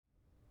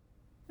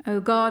O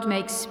God,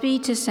 make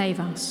speed to save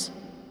us.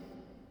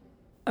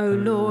 O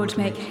Lord,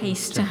 make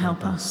haste to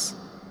help us.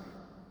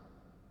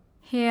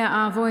 Hear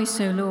our voice,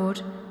 O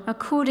Lord,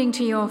 according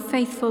to your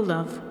faithful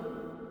love.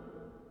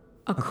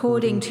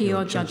 According to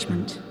your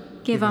judgment,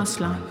 give us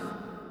life.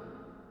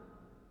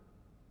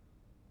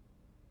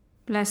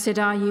 Blessed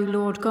are you,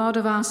 Lord God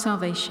of our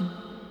salvation.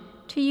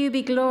 To you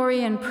be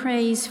glory and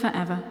praise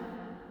forever.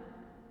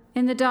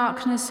 In the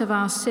darkness of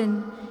our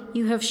sin,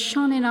 you have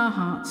shone in our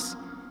hearts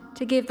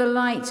to give the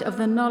light of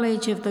the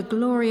knowledge of the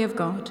glory of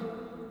God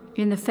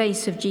in the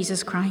face of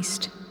Jesus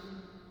Christ.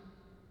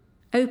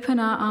 Open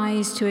our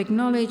eyes to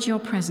acknowledge your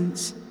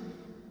presence,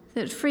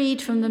 that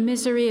freed from the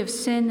misery of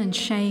sin and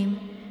shame,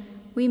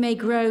 we may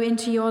grow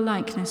into your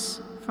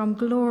likeness from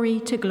glory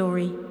to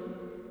glory.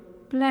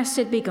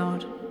 Blessed be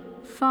God,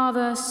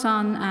 Father,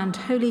 Son, and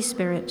Holy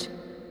Spirit.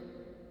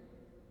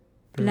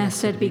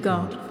 Blessed be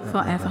God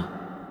forever.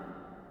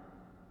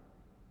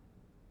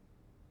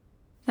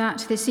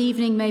 That this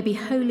evening may be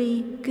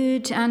holy,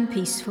 good, and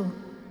peaceful,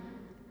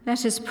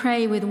 let us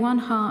pray with one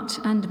heart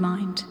and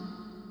mind.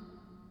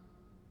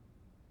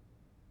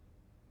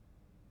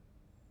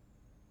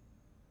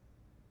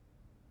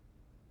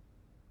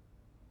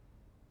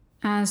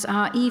 As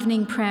our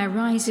evening prayer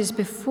rises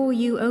before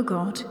you, O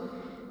God,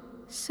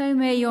 so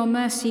may your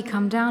mercy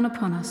come down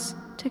upon us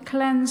to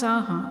cleanse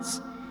our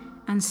hearts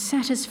and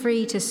set us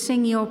free to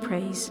sing your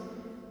praise,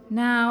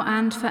 now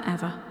and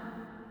forever.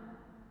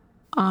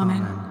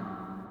 Amen.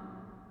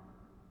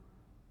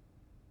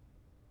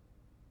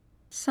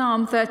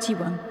 Psalm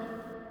 31.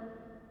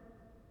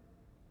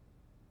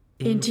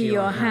 Into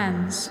your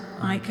hands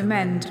I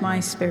commend my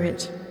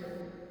spirit.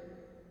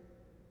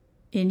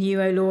 In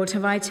you, O Lord,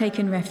 have I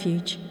taken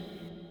refuge.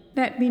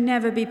 Let me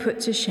never be put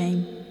to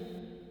shame.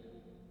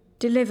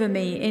 Deliver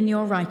me in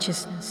your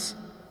righteousness.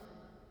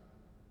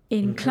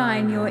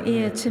 Incline your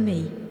ear to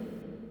me.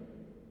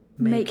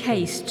 Make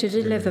haste to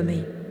deliver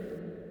me.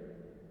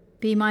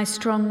 Be my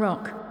strong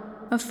rock,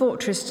 a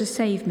fortress to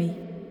save me,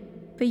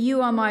 for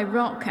you are my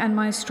rock and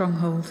my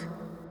stronghold.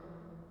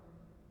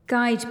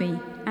 Guide me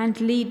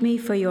and lead me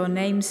for your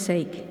name's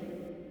sake.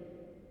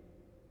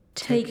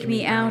 Take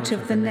me out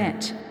of the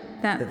net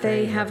that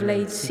they have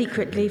laid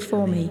secretly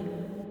for me.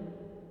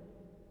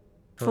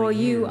 For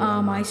you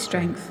are my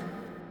strength.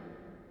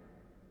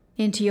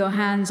 Into your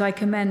hands I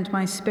commend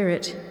my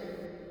spirit.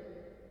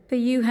 For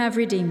you have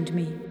redeemed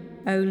me,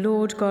 O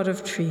Lord God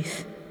of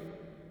truth.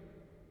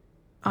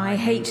 I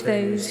hate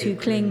those who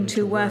cling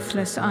to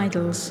worthless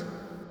idols.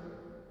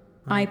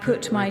 I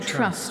put my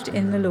trust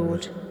in the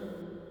Lord.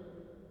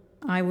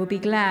 I will be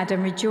glad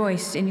and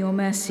rejoice in your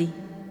mercy.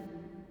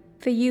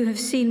 For you have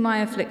seen my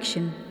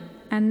affliction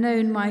and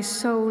known my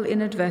soul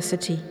in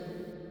adversity.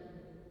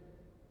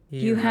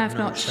 You have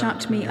not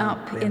shut me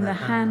up in the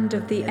hand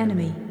of the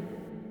enemy.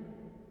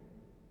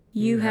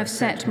 You have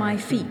set my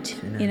feet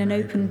in an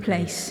open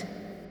place.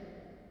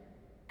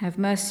 Have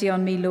mercy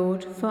on me,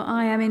 Lord, for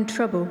I am in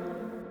trouble.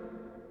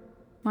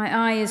 My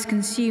eye is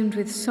consumed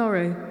with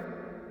sorrow,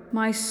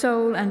 my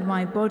soul and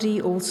my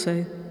body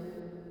also.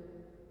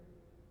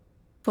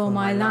 For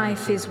my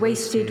life is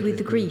wasted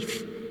with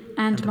grief,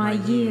 and my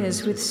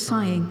years with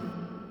sighing.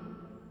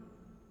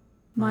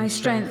 My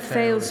strength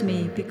fails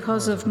me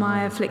because of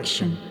my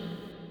affliction,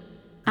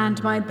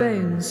 and my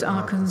bones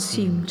are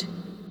consumed.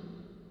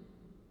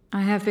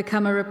 I have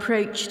become a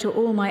reproach to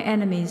all my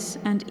enemies,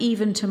 and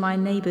even to my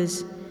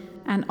neighbors,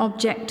 an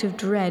object of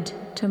dread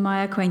to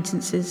my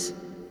acquaintances.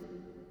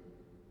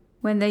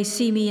 When they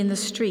see me in the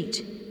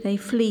street, they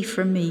flee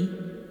from me.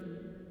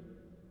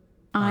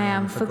 I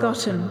am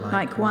forgotten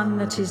like one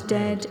that is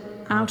dead,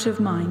 out of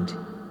mind.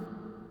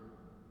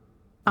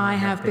 I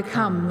have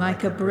become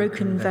like a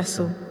broken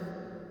vessel.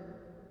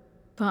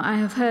 For I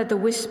have heard the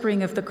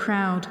whispering of the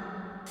crowd.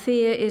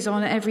 Fear is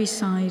on every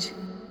side.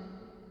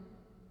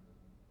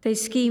 They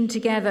scheme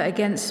together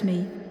against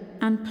me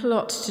and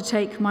plot to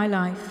take my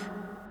life.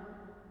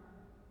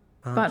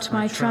 But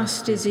my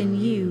trust is in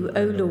you,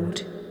 O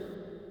Lord.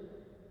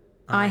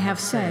 I have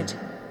said,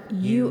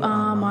 you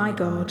are my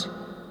God.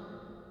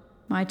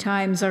 My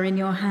times are in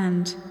your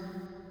hand.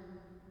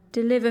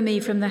 Deliver me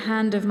from the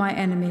hand of my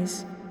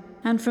enemies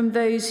and from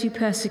those who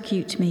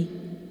persecute me.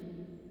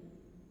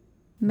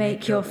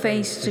 Make your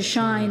face to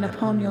shine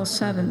upon your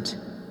servant,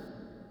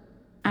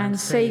 and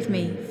save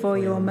me for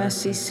your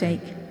mercy's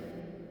sake.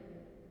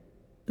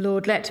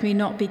 Lord, let me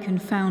not be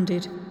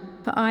confounded,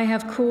 for I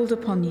have called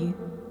upon you.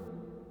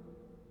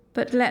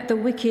 But let the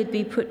wicked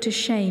be put to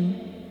shame.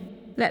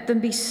 Let them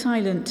be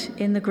silent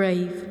in the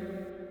grave.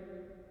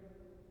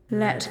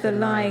 Let the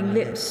lying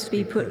lips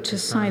be put to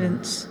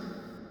silence,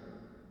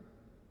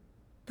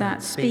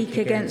 that speak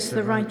against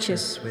the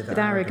righteous with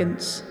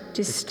arrogance,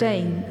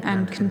 disdain,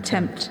 and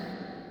contempt.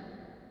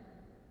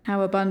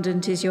 How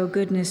abundant is your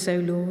goodness, O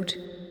Lord,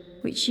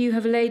 which you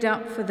have laid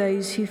up for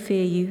those who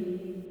fear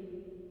you,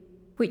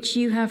 which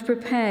you have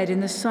prepared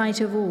in the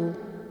sight of all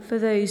for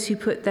those who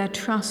put their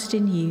trust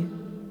in you.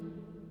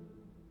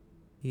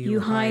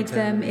 You hide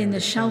them in the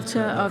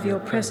shelter of your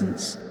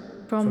presence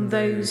from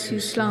those who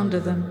slander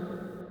them.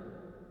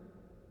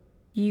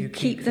 You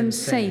keep them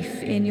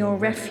safe in your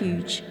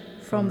refuge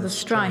from the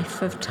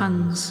strife of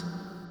tongues.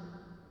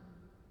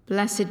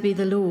 Blessed be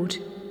the Lord,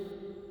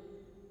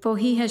 for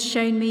he has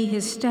shown me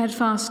his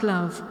steadfast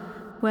love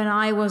when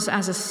I was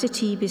as a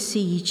city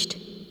besieged.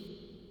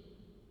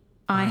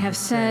 I have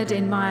said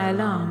in my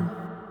alarm,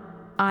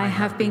 I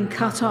have been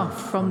cut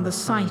off from the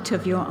sight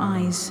of your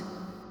eyes.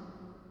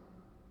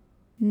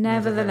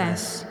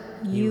 Nevertheless,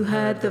 you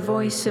heard the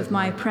voice of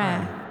my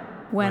prayer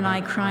when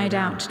I cried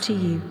out to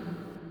you.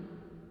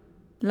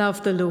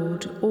 Love the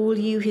Lord, all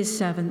you his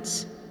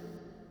servants.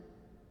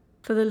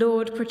 For the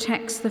Lord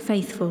protects the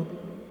faithful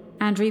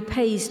and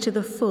repays to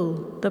the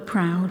full the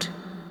proud.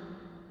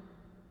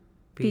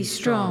 Be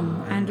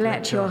strong and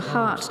let your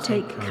heart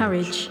take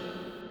courage,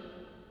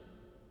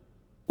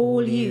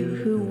 all you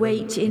who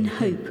wait in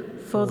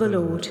hope for the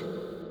Lord.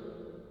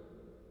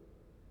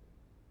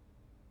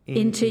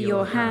 Into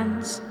your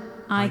hands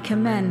I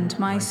commend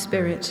my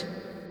spirit.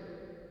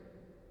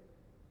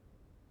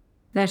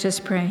 Let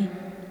us pray.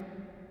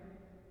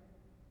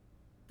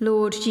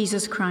 Lord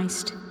Jesus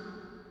Christ,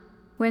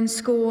 when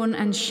scorn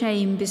and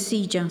shame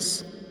besiege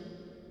us,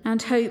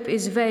 and hope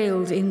is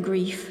veiled in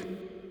grief,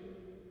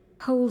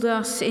 hold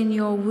us in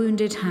your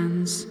wounded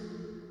hands,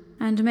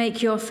 and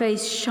make your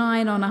face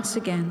shine on us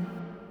again,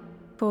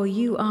 for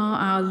you are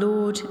our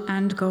Lord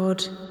and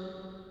God.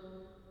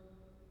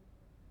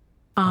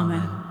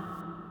 Amen.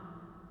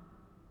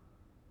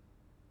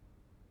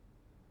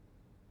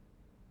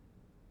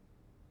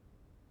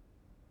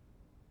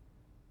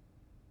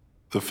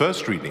 The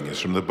first reading is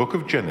from the book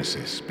of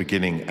Genesis,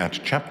 beginning at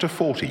chapter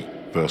 40,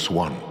 verse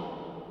 1.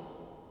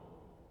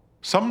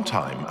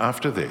 Sometime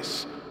after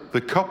this,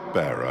 the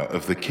cupbearer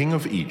of the king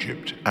of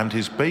Egypt and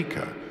his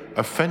baker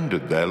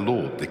offended their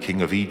lord, the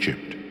king of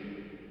Egypt.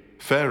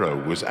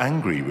 Pharaoh was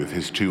angry with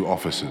his two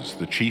officers,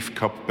 the chief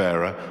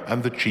cupbearer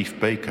and the chief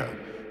baker,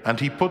 and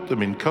he put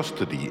them in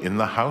custody in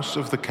the house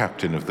of the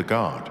captain of the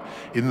guard,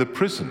 in the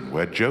prison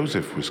where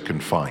Joseph was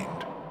confined.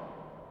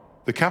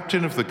 The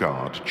captain of the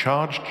guard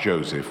charged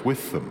Joseph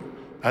with them,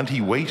 and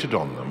he waited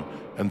on them,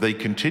 and they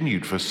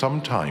continued for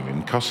some time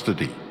in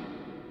custody.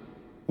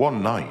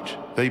 One night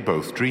they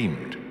both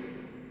dreamed.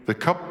 The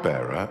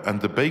cupbearer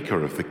and the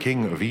baker of the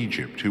king of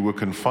Egypt, who were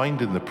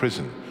confined in the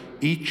prison,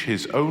 each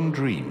his own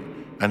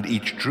dream, and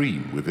each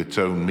dream with its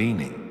own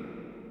meaning.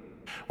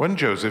 When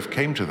Joseph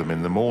came to them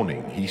in the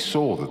morning, he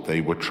saw that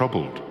they were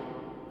troubled.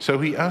 So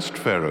he asked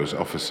Pharaoh's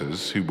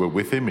officers, who were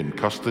with him in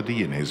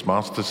custody in his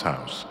master's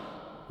house,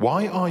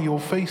 "Why are your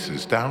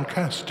faces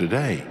downcast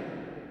today?"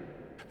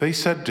 They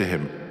said to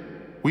him,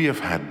 "We have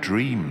had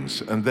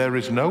dreams, and there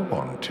is no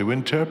one to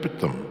interpret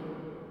them."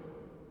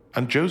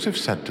 And Joseph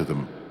said to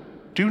them,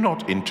 "Do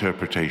not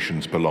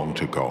interpretations belong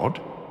to God?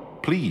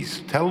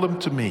 Please tell them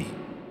to me."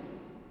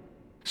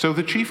 So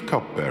the chief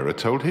cupbearer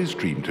told his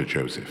dream to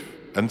Joseph,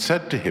 and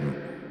said to him,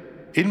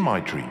 "In my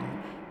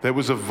dream there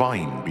was a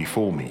vine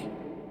before me,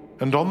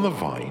 and on the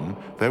vine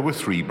there were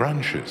 3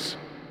 branches.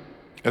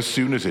 As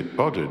soon as it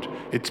budded,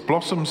 its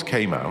blossoms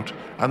came out,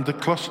 and the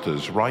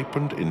clusters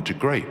ripened into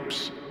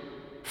grapes.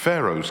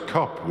 Pharaoh's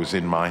cup was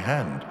in my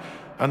hand,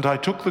 and I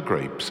took the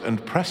grapes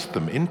and pressed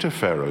them into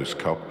Pharaoh's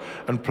cup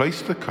and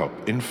placed the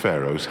cup in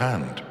Pharaoh's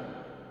hand."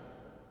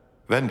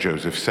 Then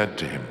Joseph said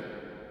to him,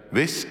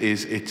 "This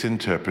is its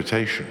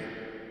interpretation.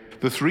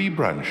 The 3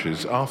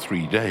 branches are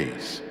 3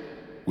 days.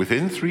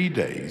 Within 3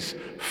 days,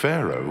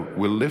 Pharaoh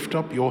will lift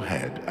up your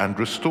head and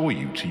restore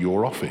you to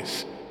your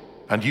office.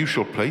 And you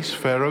shall place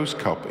Pharaoh's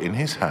cup in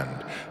his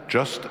hand,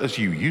 just as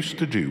you used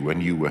to do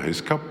when you were his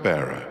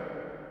cupbearer.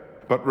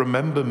 But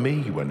remember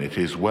me when it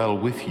is well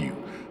with you.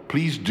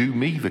 Please do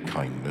me the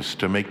kindness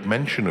to make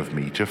mention of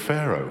me to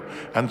Pharaoh,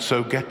 and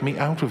so get me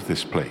out of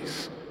this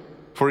place.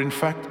 For in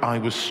fact I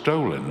was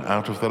stolen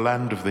out of the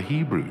land of the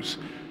Hebrews,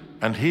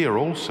 and here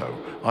also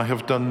I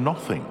have done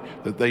nothing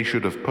that they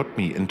should have put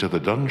me into the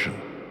dungeon."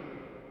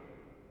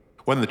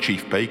 When the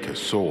chief baker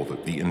saw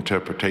that the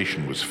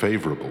interpretation was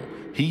favorable,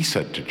 he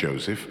said to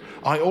Joseph,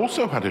 "I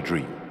also had a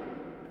dream.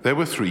 There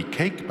were 3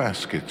 cake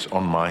baskets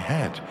on my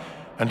head,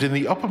 and in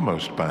the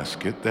uppermost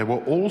basket there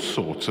were all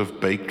sorts of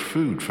baked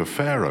food for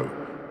Pharaoh,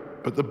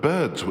 but the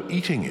birds were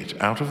eating it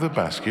out of the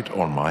basket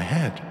on my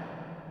head."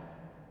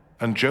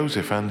 And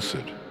Joseph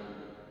answered,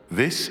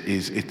 "This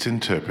is its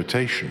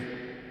interpretation.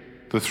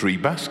 The 3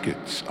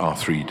 baskets are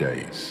 3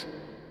 days.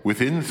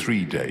 Within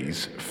 3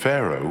 days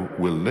Pharaoh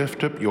will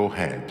lift up your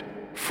head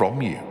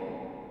from you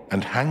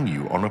and hang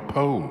you on a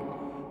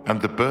pole, and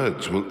the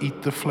birds will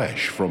eat the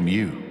flesh from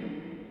you."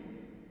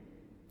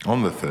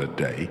 On the 3rd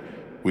day,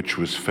 which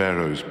was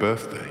Pharaoh's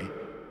birthday,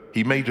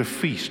 he made a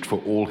feast for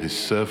all his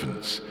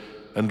servants,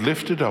 and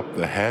lifted up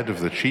the head of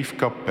the chief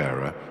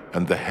cupbearer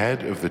and the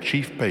head of the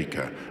chief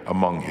baker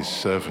among his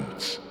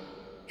servants.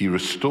 He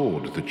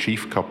restored the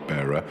chief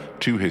cupbearer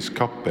to his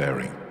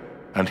cupbearing,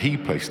 and he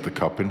placed the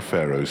cup in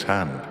Pharaoh's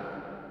hand.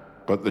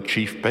 But the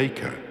chief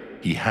baker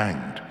he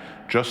hanged,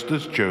 just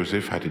as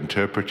Joseph had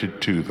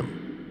interpreted to them.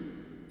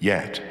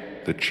 Yet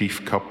the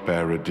chief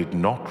cupbearer did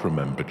not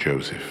remember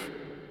Joseph,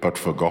 but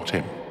forgot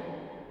him.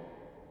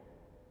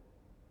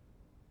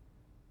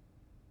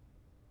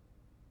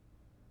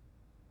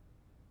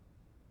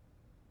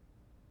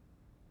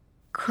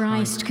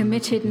 Christ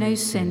committed no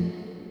sin.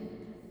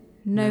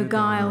 No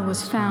guile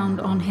was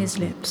found on his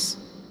lips.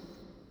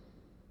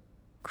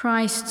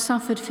 Christ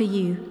suffered for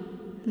you,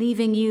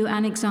 leaving you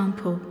an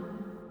example,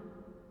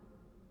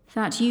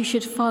 that you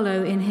should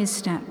follow in his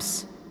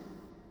steps.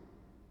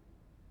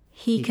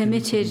 He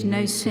committed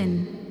no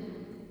sin.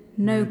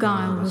 No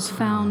guile was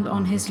found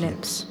on his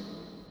lips.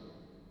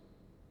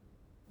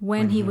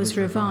 When he was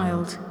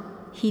reviled,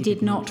 he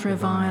did not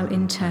revile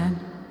in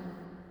turn.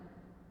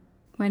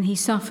 When he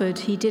suffered,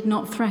 he did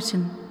not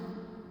threaten,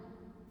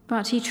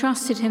 but he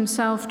trusted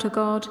himself to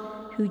God,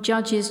 who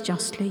judges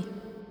justly.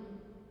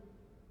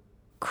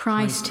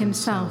 Christ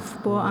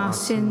himself bore our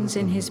sins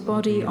in his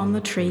body on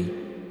the tree,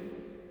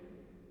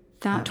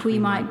 that we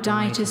might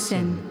die to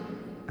sin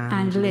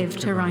and live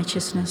to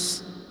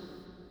righteousness.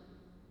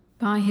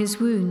 By his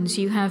wounds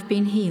you have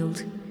been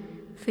healed,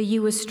 for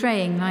you were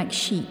straying like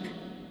sheep,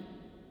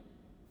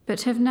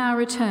 but have now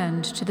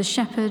returned to the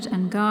shepherd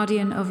and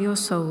guardian of your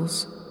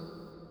souls.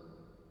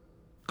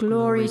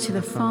 Glory to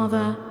the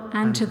Father,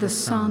 and to the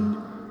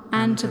Son,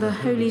 and to the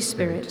Holy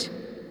Spirit,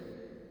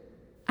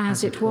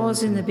 as it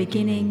was in the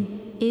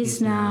beginning, is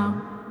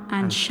now,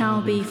 and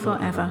shall be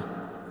forever.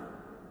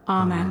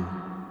 Amen.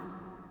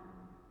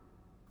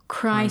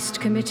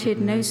 Christ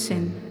committed no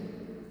sin.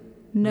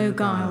 No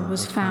guile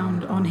was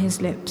found on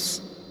his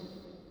lips.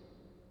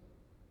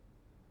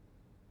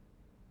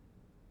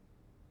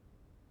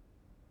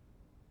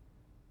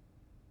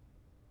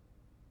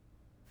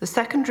 The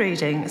second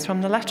reading is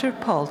from the letter of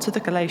Paul to the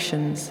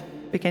Galatians,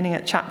 beginning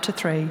at chapter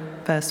 3,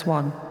 verse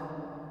 1.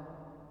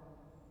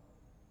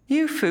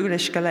 You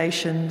foolish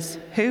Galatians,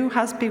 who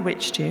has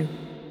bewitched you?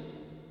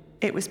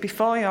 It was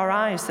before your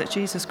eyes that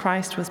Jesus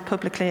Christ was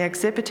publicly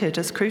exhibited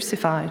as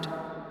crucified.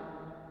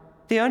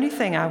 The only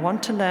thing I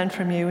want to learn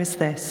from you is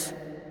this.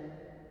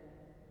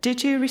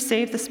 Did you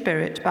receive the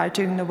Spirit by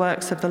doing the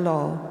works of the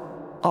law,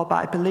 or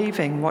by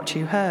believing what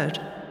you heard?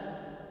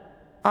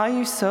 Are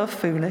you so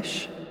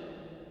foolish?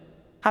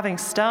 Having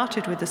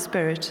started with the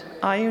Spirit,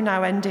 are you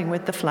now ending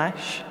with the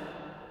flesh?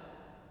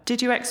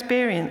 Did you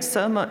experience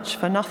so much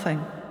for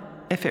nothing,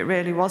 if it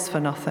really was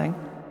for nothing?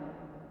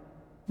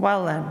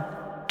 Well then,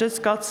 does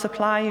God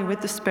supply you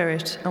with the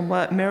Spirit and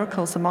work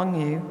miracles among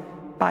you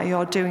by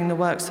your doing the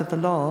works of the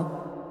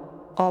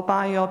law, or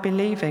by your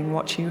believing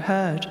what you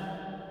heard?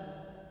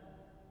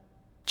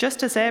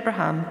 Just as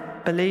Abraham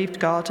believed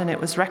God and it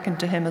was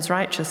reckoned to him as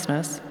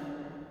righteousness,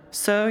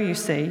 so, you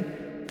see,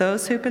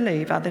 those who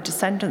believe are the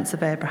descendants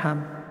of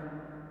Abraham.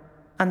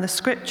 And the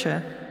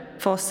Scripture,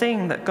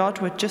 foreseeing that God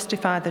would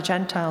justify the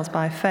Gentiles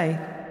by faith,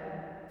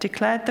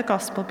 declared the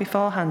gospel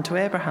beforehand to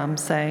Abraham,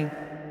 saying,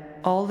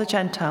 all the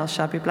Gentiles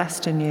shall be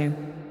blessed in you.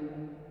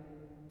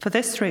 For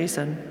this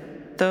reason,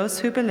 those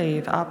who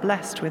believe are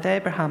blessed with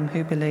Abraham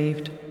who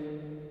believed.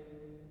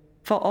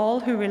 For all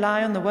who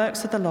rely on the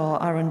works of the law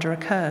are under a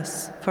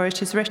curse, for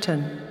it is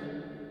written,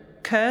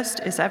 cursed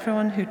is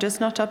everyone who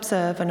does not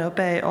observe and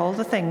obey all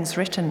the things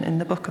written in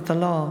the book of the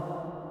law.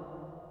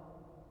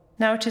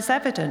 Now it is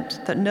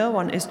evident that no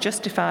one is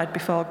justified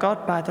before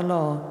God by the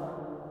law,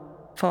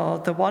 for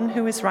the one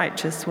who is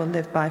righteous will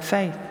live by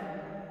faith.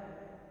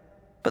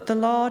 But the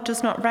law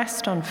does not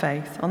rest on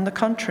faith, on the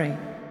contrary,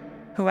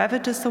 whoever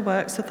does the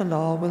works of the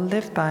law will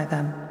live by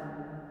them.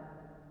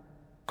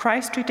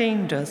 Christ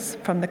redeemed us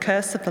from the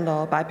curse of the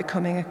law by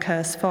becoming a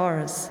curse for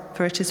us,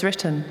 for it is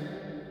written,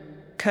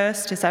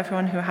 cursed is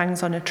everyone who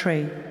hangs on a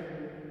tree,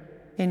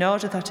 in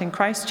order that in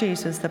Christ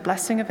Jesus the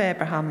blessing of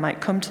Abraham might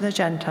come to the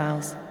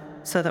Gentiles,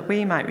 so that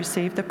we might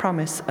receive the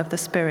promise of the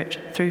Spirit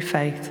through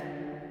faith.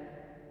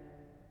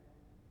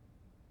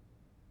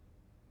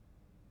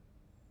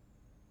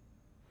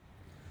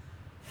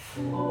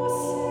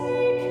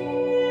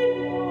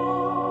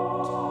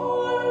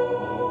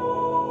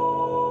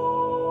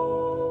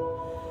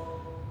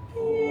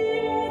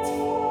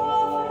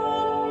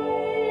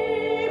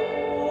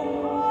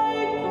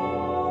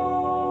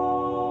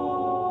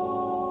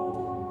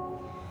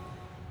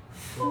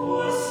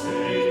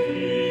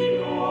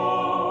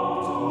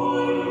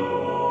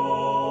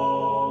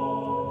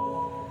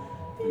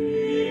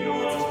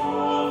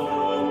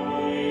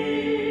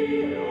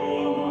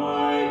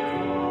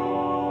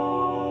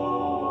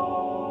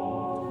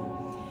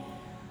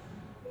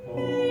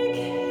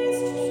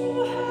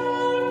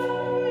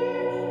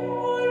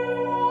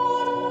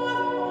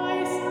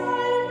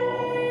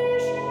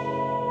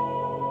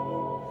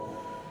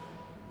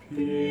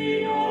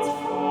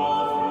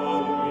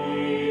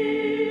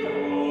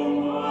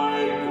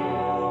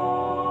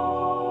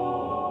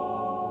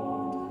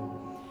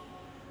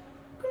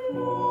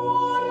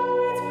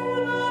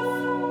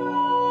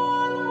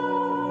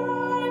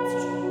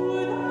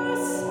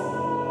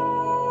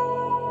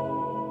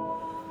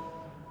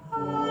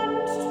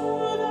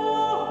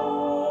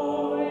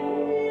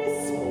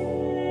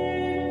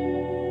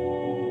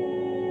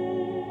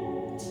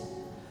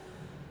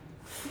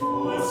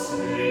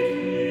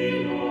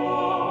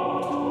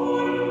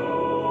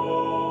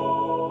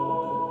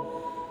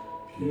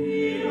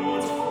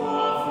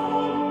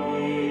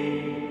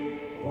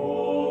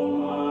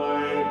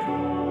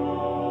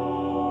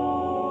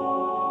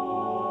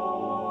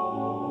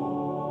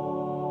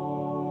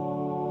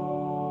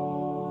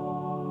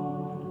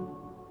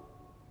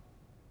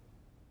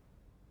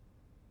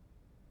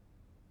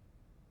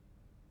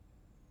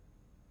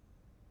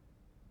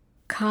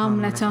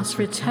 Come, let us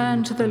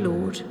return to the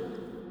Lord,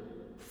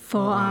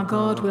 for our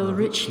God will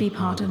richly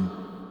pardon.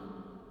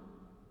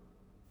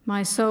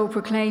 My soul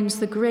proclaims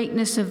the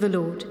greatness of the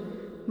Lord.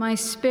 My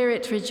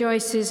spirit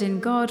rejoices in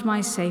God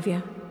my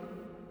Saviour.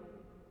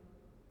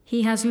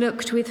 He has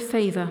looked with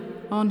favour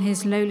on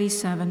his lowly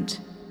servant.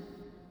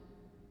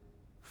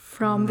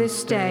 From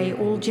this day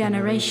all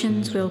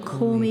generations will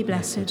call me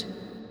blessed.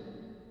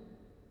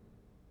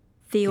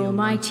 The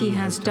Almighty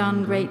has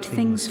done great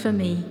things for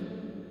me,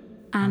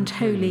 and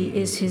holy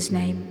is his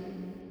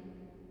name.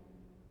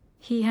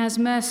 He has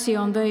mercy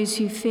on those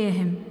who fear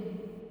him,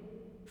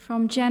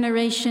 from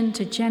generation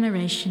to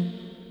generation.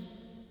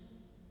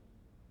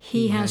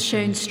 He has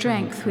shown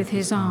strength with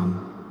his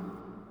arm,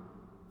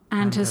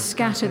 and has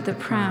scattered the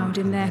proud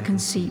in their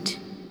conceit,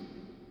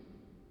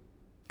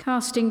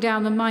 casting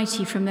down the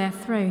mighty from their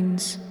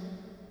thrones,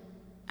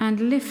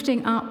 and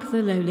lifting up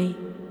the lowly.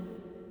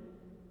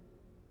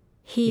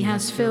 He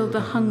has filled the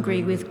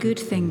hungry with good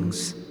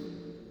things,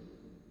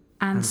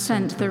 and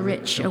sent the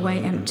rich away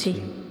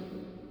empty.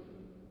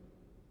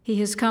 He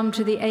has come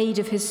to the aid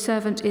of his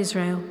servant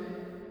Israel,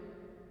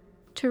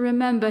 to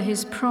remember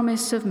his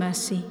promise of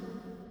mercy,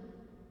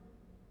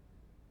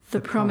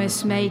 the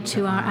promise made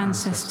to our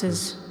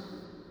ancestors,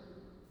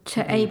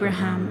 to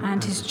Abraham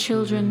and his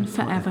children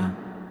forever.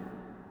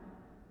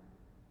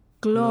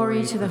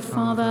 Glory to the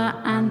Father,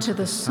 and to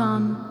the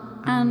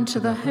Son, and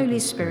to the Holy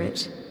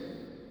Spirit,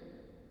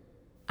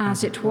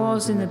 as it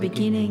was in the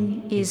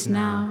beginning, is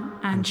now,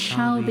 and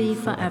shall be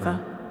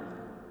forever.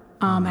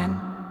 Amen.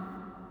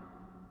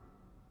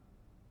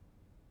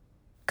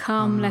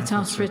 Come, let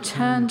us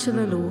return to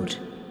the Lord,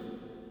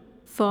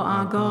 for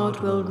our God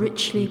will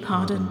richly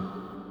pardon.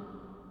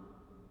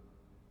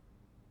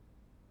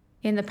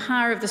 In the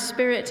power of the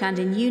Spirit and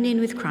in union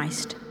with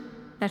Christ,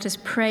 let us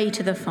pray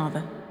to the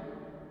Father.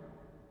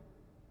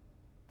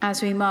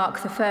 As we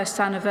mark the first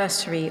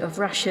anniversary of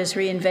Russia's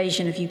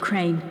reinvasion of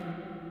Ukraine,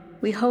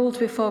 we hold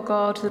before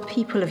God the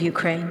people of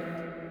Ukraine,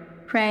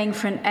 praying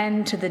for an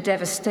end to the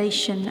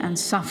devastation and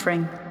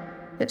suffering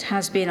that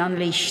has been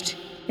unleashed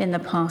in the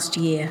past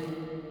year.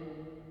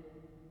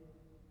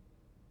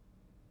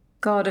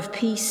 God of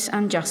peace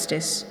and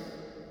justice,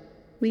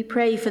 we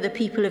pray for the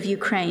people of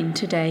Ukraine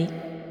today.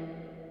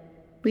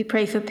 We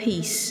pray for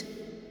peace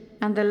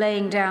and the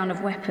laying down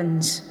of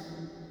weapons.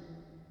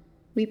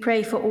 We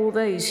pray for all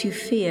those who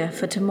fear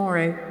for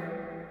tomorrow,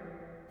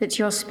 that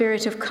your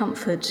spirit of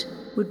comfort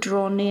would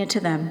draw near to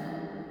them.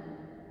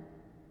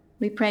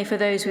 We pray for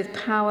those with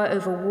power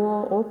over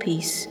war or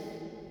peace,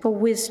 for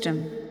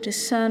wisdom,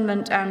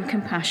 discernment, and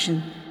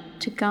compassion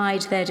to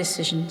guide their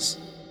decisions.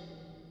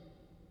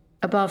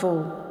 Above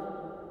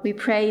all, we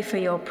pray for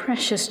your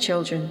precious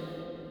children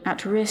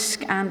at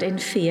risk and in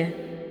fear,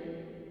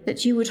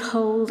 that you would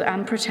hold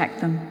and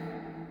protect them.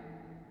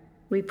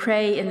 We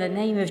pray in the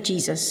name of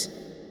Jesus,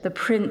 the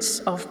Prince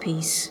of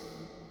Peace.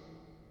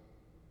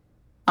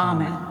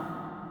 Amen.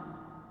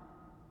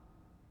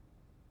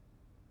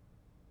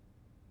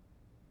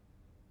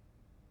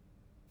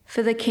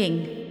 For the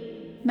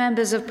King,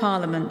 members of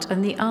Parliament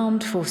and the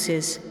armed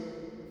forces,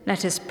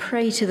 let us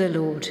pray to the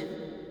Lord.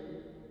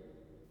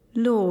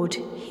 Lord,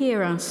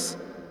 hear us.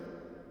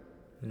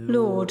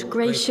 Lord,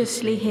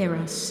 graciously hear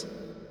us.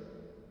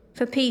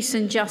 For peace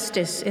and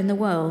justice in the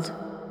world,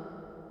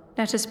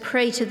 let us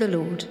pray to the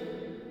Lord.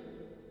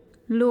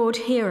 Lord,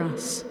 hear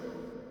us.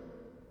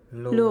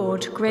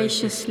 Lord,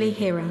 graciously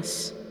hear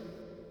us.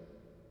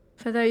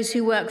 For those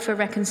who work for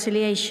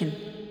reconciliation,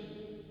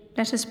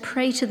 let us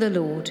pray to the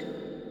Lord.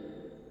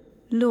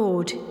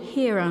 Lord,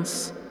 hear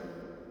us.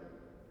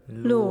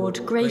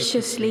 Lord,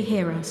 graciously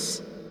hear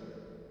us.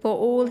 For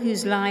all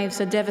whose lives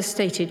are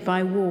devastated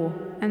by war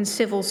and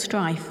civil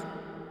strife,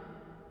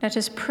 let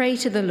us pray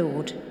to the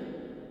Lord.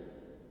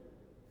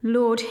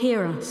 Lord,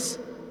 hear us.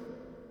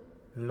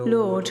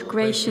 Lord,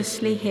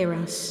 graciously hear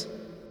us.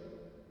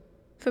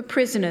 For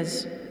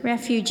prisoners,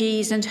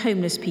 refugees, and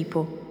homeless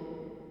people,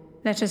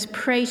 let us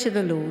pray to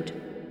the Lord.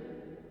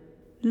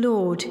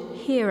 Lord,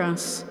 hear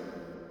us.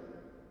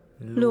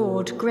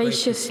 Lord,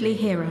 graciously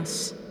hear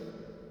us.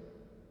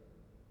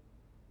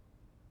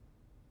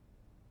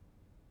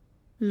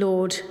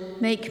 Lord,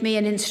 make me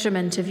an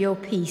instrument of your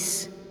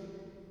peace.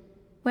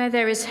 Where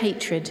there is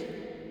hatred,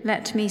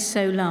 let me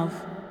sow love.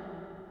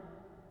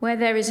 Where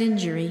there is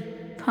injury,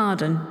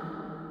 pardon.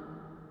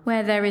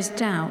 Where there is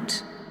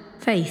doubt,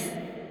 faith.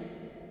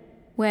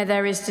 Where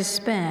there is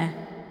despair,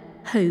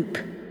 hope.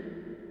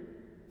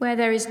 Where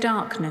there is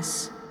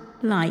darkness,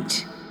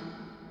 light.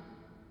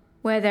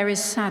 Where there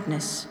is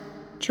sadness,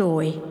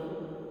 joy.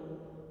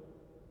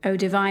 O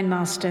Divine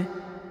Master,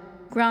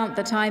 grant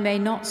that I may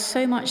not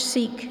so much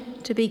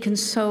seek to be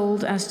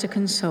consoled as to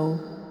console,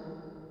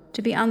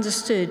 to be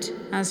understood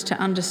as to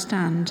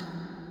understand,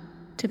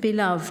 to be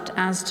loved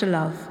as to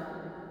love.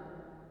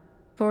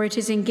 For it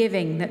is in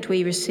giving that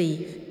we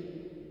receive,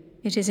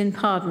 it is in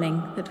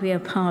pardoning that we are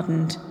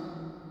pardoned,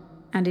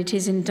 and it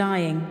is in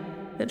dying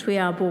that we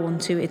are born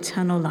to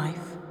eternal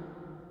life.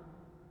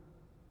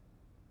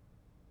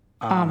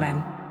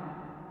 Amen.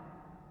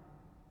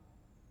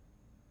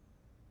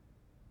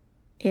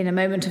 In a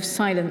moment of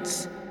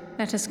silence,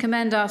 let us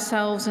commend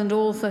ourselves and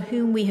all for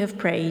whom we have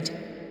prayed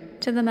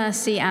to the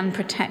mercy and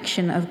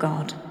protection of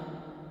God.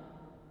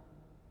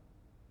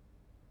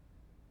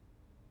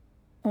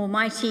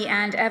 Almighty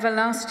and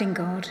everlasting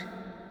God,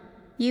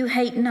 you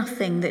hate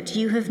nothing that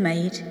you have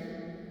made,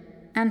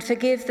 and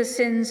forgive the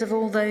sins of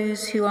all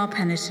those who are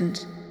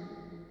penitent.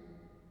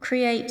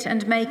 Create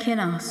and make in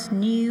us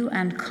new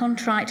and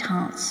contrite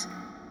hearts,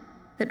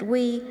 that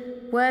we,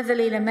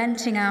 worthily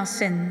lamenting our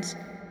sins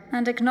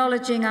and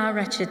acknowledging our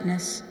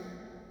wretchedness,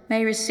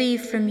 may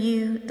receive from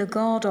you, the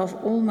God of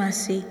all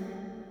mercy,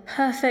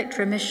 perfect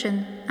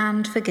remission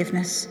and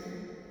forgiveness.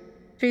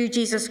 Through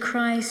Jesus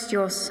Christ,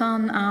 your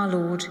Son, our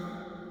Lord,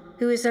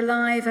 who is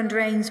alive and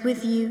reigns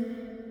with you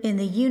in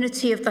the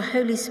unity of the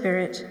Holy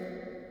Spirit,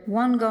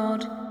 one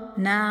God,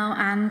 now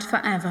and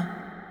forever.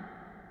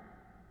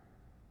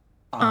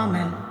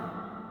 Amen.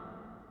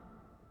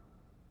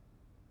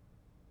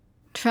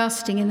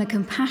 Trusting in the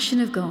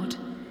compassion of God,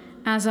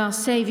 as our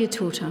Saviour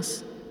taught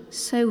us,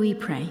 so we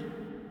pray.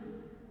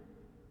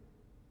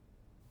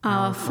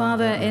 Our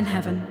Father in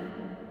heaven,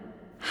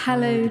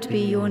 hallowed be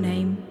your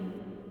name.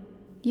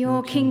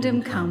 Your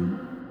kingdom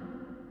come,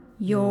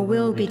 your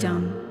will be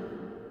done,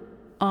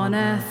 on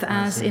earth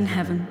as in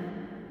heaven.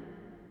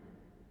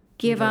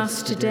 Give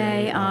us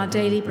today our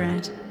daily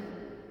bread.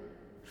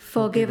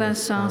 Forgive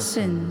us our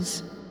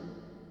sins,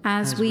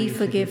 as we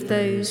forgive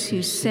those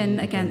who sin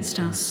against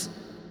us.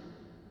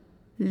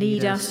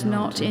 Lead us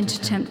not into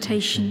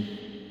temptation,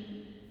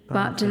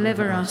 but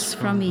deliver us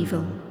from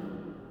evil.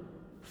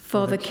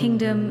 For the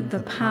kingdom, the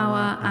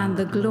power, and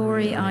the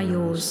glory are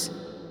yours,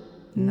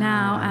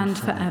 now and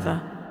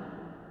forever.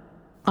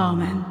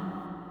 Amen.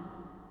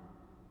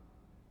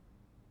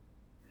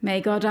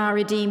 May God our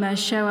Redeemer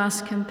show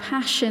us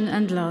compassion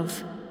and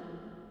love.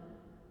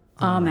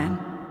 Amen.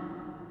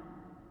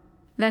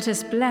 Let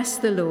us bless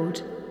the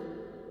Lord.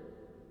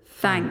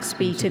 Thanks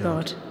be to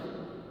God.